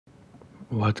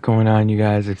What's going on, you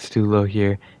guys? It's Stulo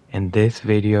here. In this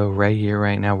video right here,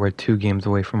 right now, we're 2 games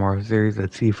away from our series.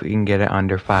 Let's see if we can get it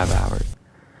under 5 hours.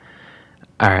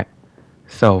 Alright,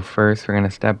 so first we're going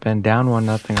to step in, down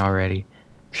 1-0 already.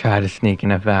 Try to sneak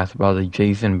in a fastball to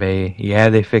Jason Bay. Yeah,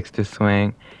 they fixed his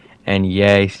swing. And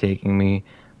yeah, he's taking me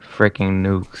freaking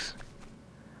nukes.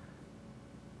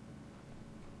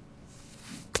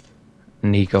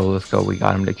 Nico, let's go. We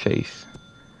got him to chase.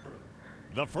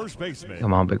 The first baseman.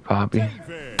 Come on, Big Poppy.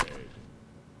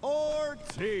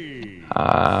 Ortiz.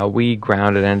 We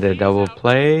grounded into a double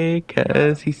play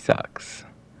because he sucks.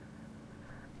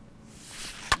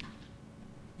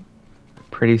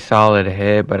 Pretty solid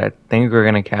hit, but I think we're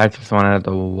going to catch this one at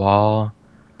the wall.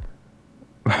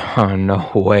 Oh,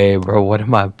 no way, bro. What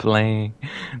am I playing?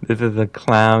 This is a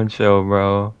clown show,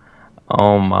 bro.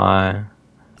 Oh, my.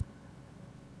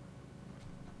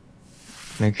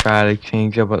 Gonna try to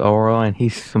change up with Oral, and he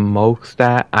smokes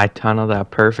that. I tunnel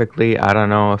that perfectly. I don't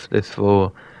know if this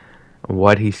fool,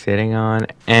 what he's sitting on,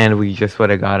 and we just would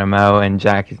have got him out, and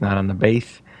Jackie's not on the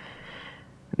base.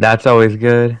 That's always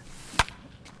good.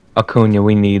 Acuna,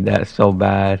 we need that so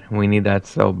bad. We need that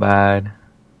so bad.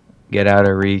 Get out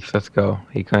of reach. Let's go.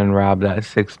 He couldn't rob that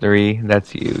 6-3.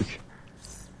 That's huge.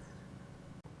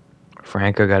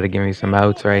 Franco got to give me some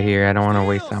outs right here. I don't want to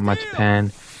waste that much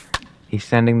pen. He's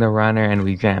sending the runner, and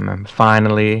we jam him.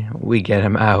 Finally, we get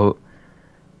him out.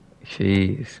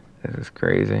 Jeez, this is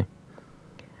crazy.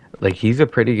 Like, he's a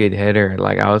pretty good hitter.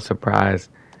 Like, I was surprised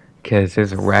because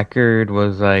his record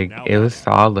was, like, it was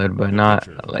solid, but not,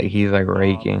 like, he's, like,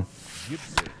 raking.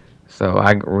 So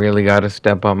I really got to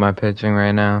step up my pitching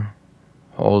right now.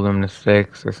 Hold him to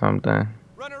 6 or something.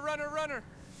 Runner.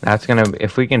 That's going to,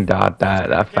 if we can dot that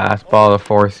fastball, the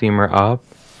 4-seamer up,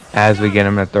 as we get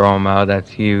him to throw him out, that's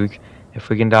huge. If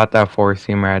we can dot that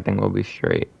 4-seamer, I think we'll be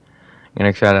straight. I'm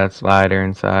going to try that slider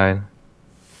inside.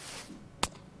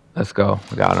 Let's go.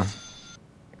 We got him.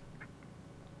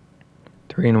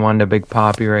 3-1 to Big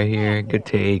Poppy right here. Good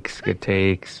takes. Good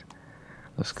takes.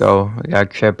 Let's go. We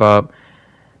got chip up.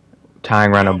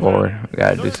 Tying run aboard. We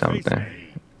got to do something.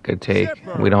 Good take.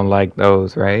 We don't like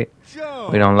those, right?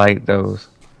 We don't like those.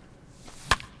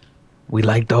 We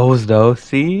like those, though.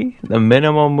 See? The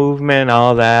minimal movement,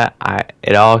 all that.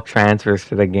 It all transfers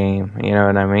to the game. You know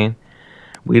what I mean?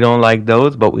 We don't like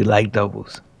those, but we like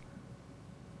those.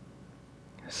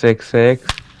 6-6.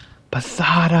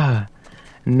 Posada.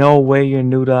 No way your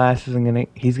noodle ass isn't going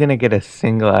to... He's going to get a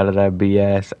single out of that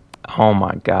BS. Oh,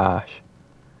 my gosh.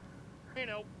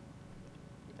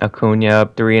 Acuna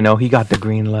up 3-0. He got the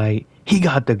green light. He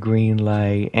got the green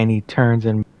light. And he turns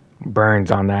and burns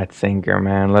on that sinker,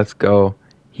 man. Let's go.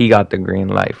 He got the green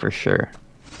light for sure.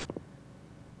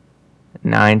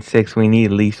 9-6. We need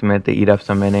Lee Smith to eat up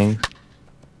some innings.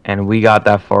 And we got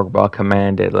that forkball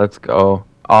commanded. Let's go.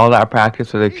 All that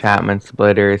practice with the Chapman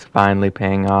splitter is finally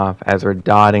paying off. As we're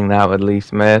dotting that with Lee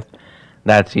Smith.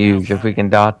 That's huge. If we can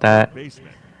dot that,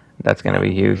 that's going to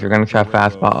be huge. We're going to try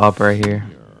fastball up right here.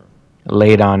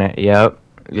 Late on it. Yep.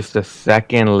 Just a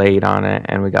second late on it.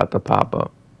 And we got the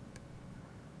pop-up.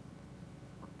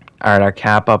 Alright, our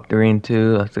cap up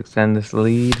 3-2. Let's extend this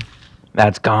lead.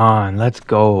 That's gone. Let's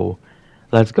go.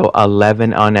 Let's go.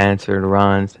 11 unanswered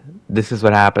runs. This is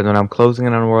what happens when I'm closing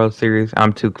in on World Series.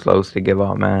 I'm too close to give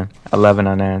up, man. 11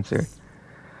 unanswered.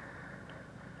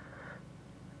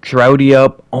 Trouty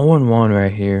up. 0-1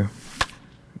 right here.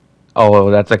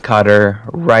 Oh, that's a cutter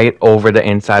right over the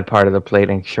inside part of the plate.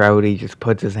 And Trouty just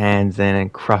puts his hands in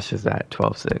and crushes that.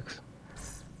 12-6.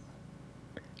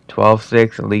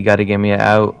 12-6. Lee got to give me an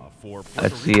out.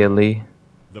 Let's see it, Lee.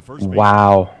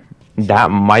 Wow.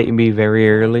 That might be very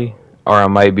early. Or it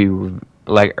might be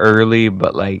like early,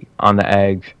 but like on the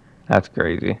edge. That's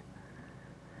crazy.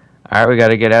 Alright, we got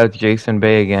to get out Jason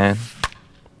Bay again.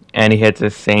 And he hits the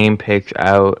same pitch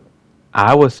out.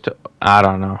 I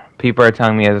don't know. People are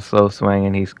telling me he has a slow swing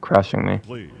and he's crushing me.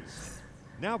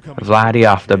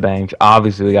 Vladdy off the bench.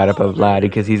 Obviously, we got to put Vladdy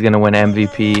because he's going to win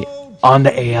MVP on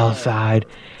the AL side.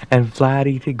 And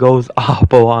Vladdy goes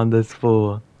oppo on this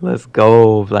fool. Let's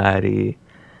go, Vladdy.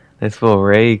 This fool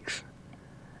rakes.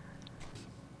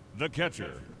 The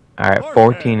catcher. Alright,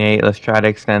 14-8. Let's try to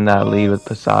extend that lead with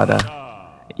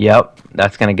Posada. Yep,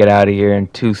 that's going to get out of here in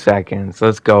 2 seconds.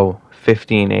 Let's go.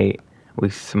 15-8. We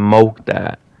smoked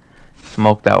that.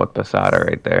 Smoked that with Posada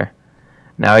right there.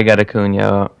 Now we got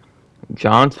Acuna.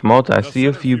 John Smoltz. I see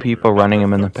a few people running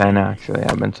him in the pen, actually.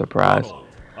 I've been surprised.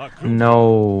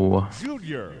 No.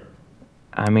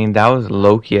 I mean, that was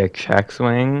low-key a check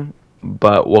swing,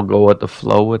 but we'll go with the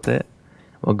flow with it.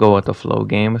 We'll go with the flow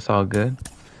game. It's all good.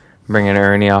 Bringing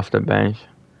Ernie off the bench.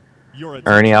 Your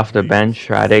Ernie attention, off the bench, please.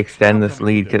 try to extend Now this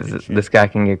coming lead into because action, this guy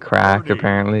can get cracked Ernie.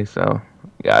 apparently. So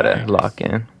gotta Thanks. lock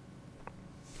in.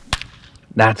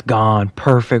 That's gone.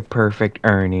 Perfect, perfect,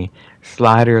 Ernie.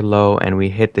 Slider low, and we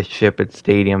hit the Ship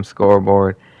Stadium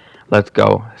scoreboard. Let's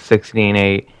go.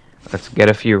 16-8. Let's get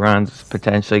a few runs,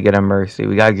 potentially get a mercy.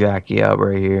 We got Jackie out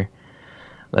right here.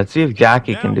 Let's see if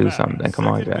Jackie can Now do batting, something. Come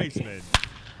on, second Jackie. baseman,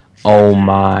 Oh Jackie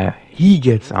my. He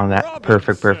gets on that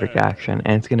perfect, perfect Robinson. action.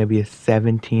 And it's going to be a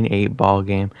 17-8 ball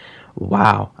game.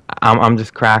 Wow. I'm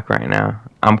just cracked right now.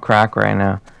 I'm cracked right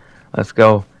now. Let's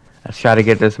go. Let's try to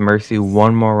get this Mercy.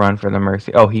 One more run for the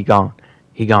Mercy. Oh, he gone.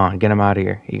 He gone. Get him out of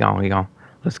here. He gone. He gone.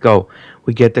 Let's go.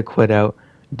 We get the quit out.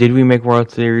 Did we make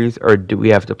World Series or do we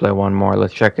have to play one more?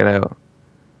 Let's check it out.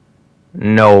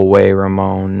 No way,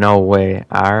 Ramon. No way.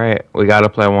 All right. We got to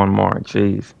play one more.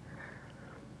 Jeez.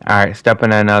 All right. Step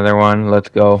in another one. Let's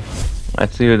go.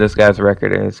 Let's see what this guy's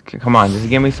record is. Come on. Just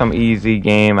give me some easy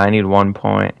game. I need 1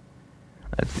 point.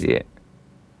 Let's see it.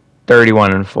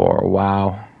 31-4.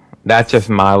 Wow. That's just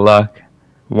my luck.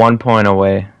 1 point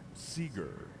away.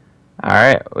 Seager. All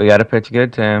right, we got to pitch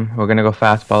good to him. We're going to go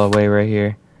fastball away right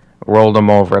here. Rolled him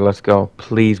over. Let's go.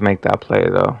 Please make that play,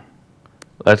 though.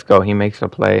 Let's go. He makes a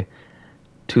play.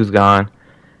 Two's gone.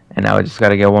 And now we just got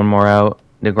to get one more out.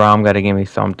 DeGrom got to give me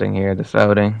something here this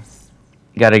outing.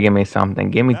 Got to give me something.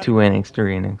 Give me 2 innings,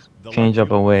 3 innings. Change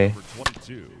up away.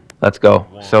 Let's go.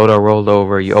 Soto rolled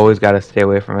over. You always got to stay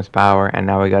away from his power. And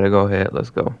now we got to go hit. Let's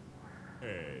go.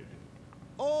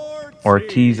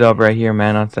 Ortiz up right here,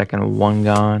 man on second. 1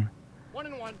 gone.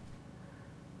 1-1.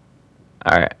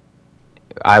 All right.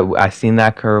 I seen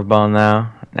that curveball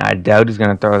now. I doubt he's going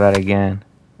to throw that again.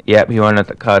 Yep, he went with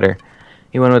the cutter.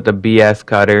 He went with the BS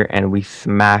cutter, and we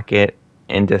smack it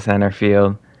into center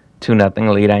field.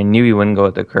 2-0 lead. I knew he wouldn't go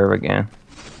with the curve again.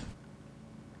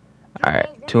 All right,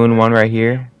 2-1 right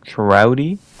here.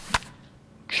 Trouty.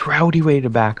 Trouty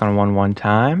waited back on 1-1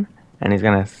 time, and he's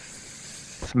going to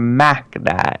smack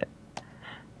that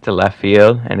to left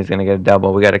field, and he's going to get a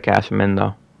double. We got to cash him in,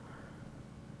 though.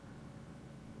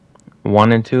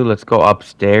 1 and 2. Let's go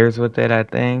upstairs with it, I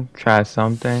think. Try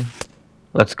something.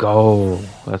 Let's go.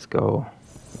 Let's go.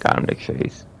 Got him to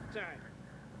chase.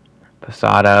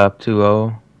 Posada up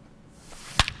 2-0.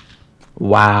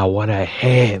 Wow, what a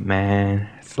hit, man.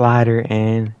 Slider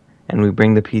in, and we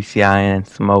bring the PCI in and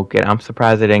smoke it. I'm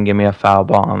surprised they didn't give me a foul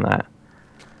ball on that.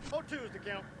 0-2 is the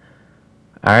count.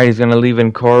 All right, he's going to leave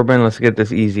in Corbin. Let's get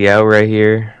this easy out right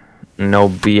here. No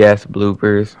BS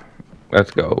bloopers.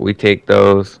 Let's go. We take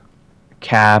those.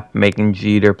 Cap making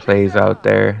Jeter plays out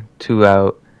there. 2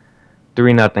 out.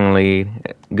 3-0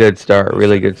 lead. Good start.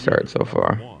 Really good start so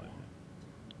far.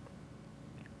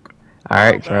 All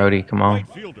right, Trouty, come on.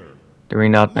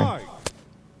 3-0.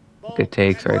 Good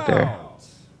takes right there.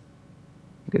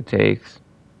 Good takes.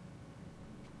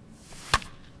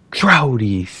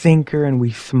 Trouty, sinker, and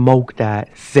we smoked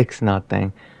that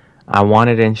 6-0. I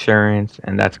wanted insurance,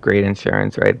 and that's great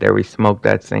insurance right there. We smoked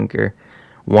that sinker.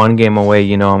 1 game away,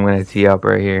 you know I'm going to tee up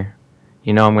right here.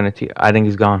 You know I'm going to tee. I think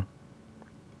he's gone.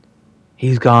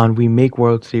 He's gone. We make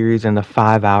World Series in the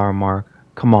 5-hour mark.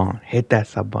 Come on, hit that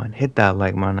sub button. Hit that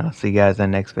like button. I'll see you guys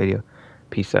in the next video.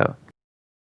 Peace out.